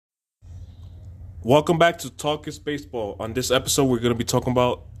Welcome back to Talk is Baseball. On this episode, we're going to be talking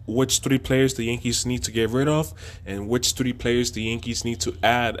about which three players the Yankees need to get rid of and which three players the Yankees need to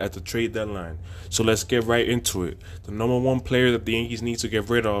add at the trade deadline. So let's get right into it. The number one player that the Yankees need to get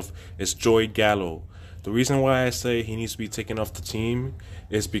rid of is Joey Gallo. The reason why I say he needs to be taken off the team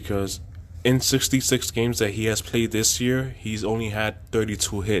is because in 66 games that he has played this year, he's only had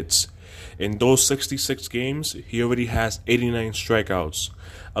 32 hits. In those 66 games, he already has 89 strikeouts,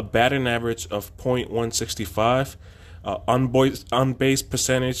 a batting average of .165, on base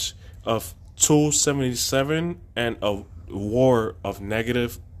percentage of .277, and a WAR of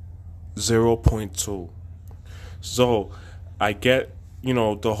negative 0.2. So I get,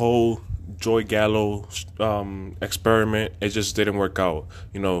 the whole Joey Gallo experiment. It just didn't work out.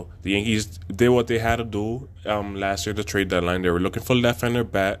 The Yankees did what they had to do last year, the trade deadline. They were looking for left-hander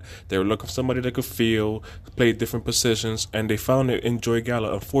bat. They were looking for somebody that could field, play different positions, and they found it in Joey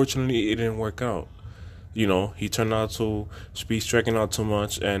Gallo. Unfortunately, it didn't work out. He turned out to be striking out too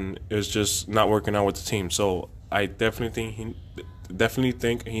much, and it's just not working out with the team. So I definitely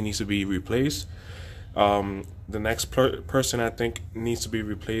think he needs to be replaced. The next person I think needs to be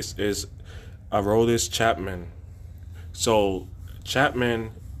replaced is Aroldis Chapman. So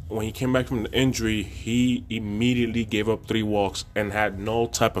Chapman, when he came back from the injury, he immediately gave up 3 walks and had no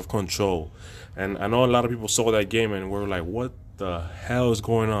type of control. And I know a lot of people saw that game and were like, what the hell is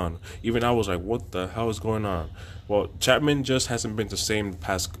going on? Even I was like, what the hell is going on? Well, Chapman just hasn't been the same the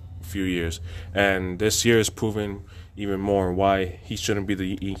past few years. And this year is proving even more why he shouldn't be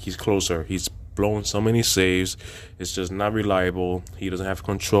the Yankees closer. He's blowing so many saves. It's just not reliable. He doesn't have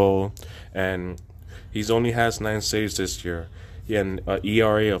control, and he's only has 9 saves this year. He had an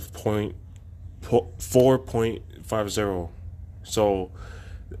ERA of 4.50. So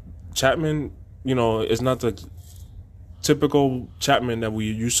Chapman, is not the typical Chapman that we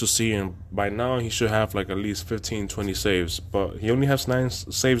used to see, and by now he should have like at least 15, 20 saves. But he only has 9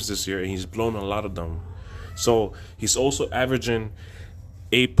 saves this year, and he's blown a lot of them. So he's also averaging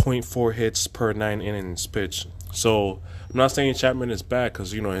 8.4 hits per 9 innings pitched. So I'm not saying Chapman is bad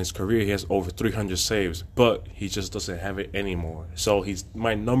because, in his career he has over 300 saves, but he just doesn't have it anymore. So he's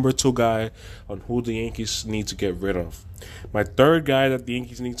my number 2 guy on who the Yankees need to get rid of. My third guy that the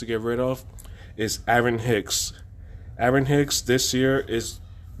Yankees need to get rid of is Aaron Hicks. Aaron Hicks this year is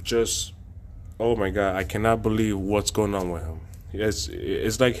just, oh my God, I cannot believe what's going on with him.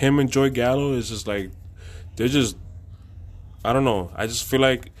 It's like him and Joey Gallo is just like, they're just, I don't know. I just feel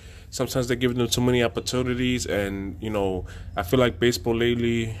like sometimes they're giving them too many opportunities, and I feel like baseball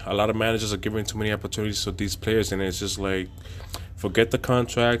lately, a lot of managers are giving too many opportunities to these players, and it's just like, forget the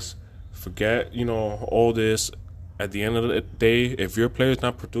contracts, forget all this. At the end of the day, if your player is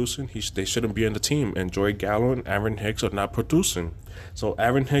not producing, they shouldn't be on the team. And Joey Gallo and Aaron Hicks are not producing. So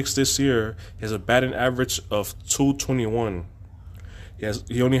Aaron Hicks this year has a batting average of .221.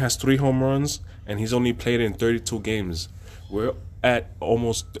 He only has 3 home runs, and he's only played in 32 games. We're at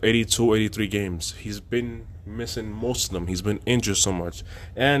almost 82, 83 games. He's been missing most of them. He's been injured so much.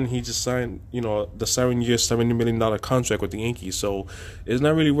 And he just signed, the 7-year, $70 million contract with the Yankees. So it's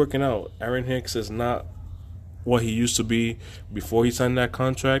not really working out. Aaron Hicks is not what he used to be before he signed that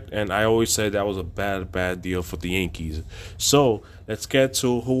contract, and I always said that was a bad deal for the Yankees. So let's get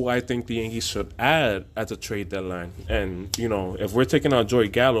to who I think the Yankees should add at the trade deadline. And if we're taking out Joey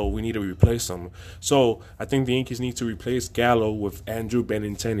Gallo, we need to replace him. So I think the Yankees need to replace Gallo with Andrew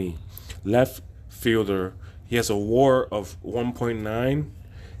Benintendi, left fielder. He has a WAR of 1.9,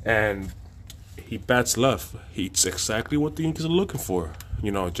 and he bats left. He's exactly what the Yankees are looking for,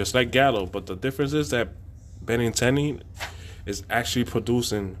 just like Gallo. But the difference is that Benintendi is actually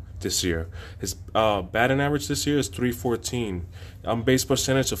producing this year. His batting average this year is .314, on base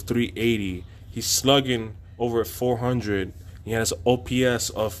percentage of .380. He's slugging over 400. He has an OPS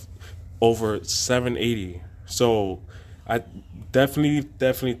of over 780. So I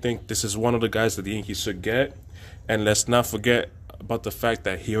definitely think this is one of the guys that the Yankees should get. And let's not forget about the fact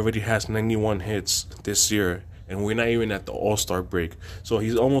that he already has 91 hits this year, and we're not even at the All-Star break. So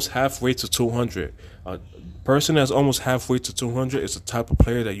he's almost halfway to 200. A person that's almost halfway to 200 is the type of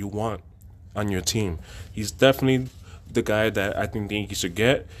player that you want on your team. He's definitely the guy that I think the Yankees should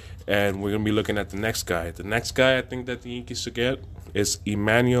get, and we're going to be looking at the next guy. The next guy I think that the Yankees should get is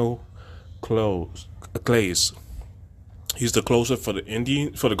Emmanuel Clays. He's the closer for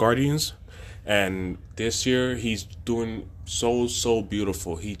the Guardians, and this year he's doing so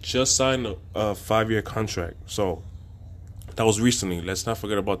beautiful. He just signed a 5-year contract, so that was recently. Let's not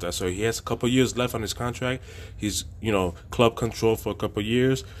forget about that. So he has a couple years left on his contract. He's club control for a couple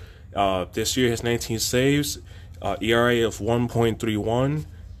years. This year he has 19 saves, ERA of 1.31,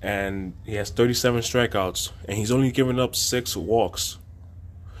 and he has 37 strikeouts, and he's only given up 6 walks.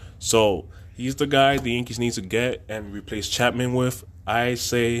 So he's the guy the Yankees need to get and replace Chapman with. I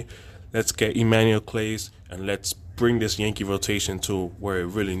say let's get Emmanuel Clays and let's bring this Yankee rotation to where it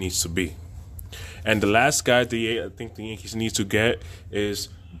really needs to be. And the last guy I think the Yankees need to get is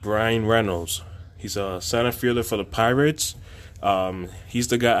Brian Reynolds. He's a center fielder for the Pirates. He's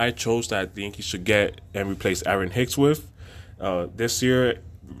the guy I chose that the Yankees should get and replace Aaron Hicks with. This year,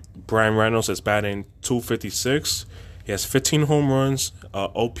 Brian Reynolds is batting .256. He has 15 home runs,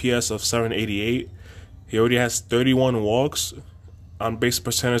 OPS of 788. He already has 31 walks, on base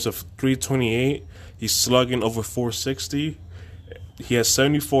percentage of .328. He's slugging over .460. He has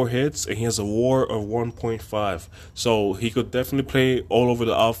 74 hits, and he has a WAR of 1.5. So he could definitely play all over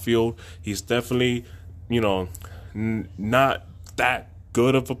the outfield. He's definitely, not that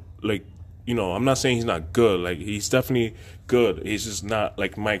good of a, I'm not saying he's not good. Like, he's definitely good. He's just not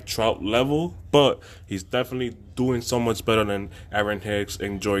like Mike Trout level, but he's definitely doing so much better than Aaron Hicks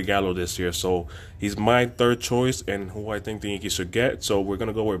and Joey Gallo this year. So he's my third choice and who I think the Yankees should get. So we're going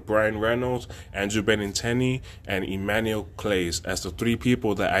to go with Brian Reynolds, Andrew Benintendi, and Emmanuel Clays as the 3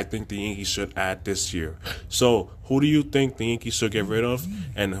 people that I think the Yankees should add this year. So who do you think the Yankees should get rid of,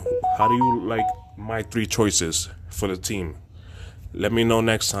 and how do you like my 3 choices for the team? Let me know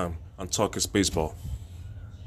next time on Talk is Baseball.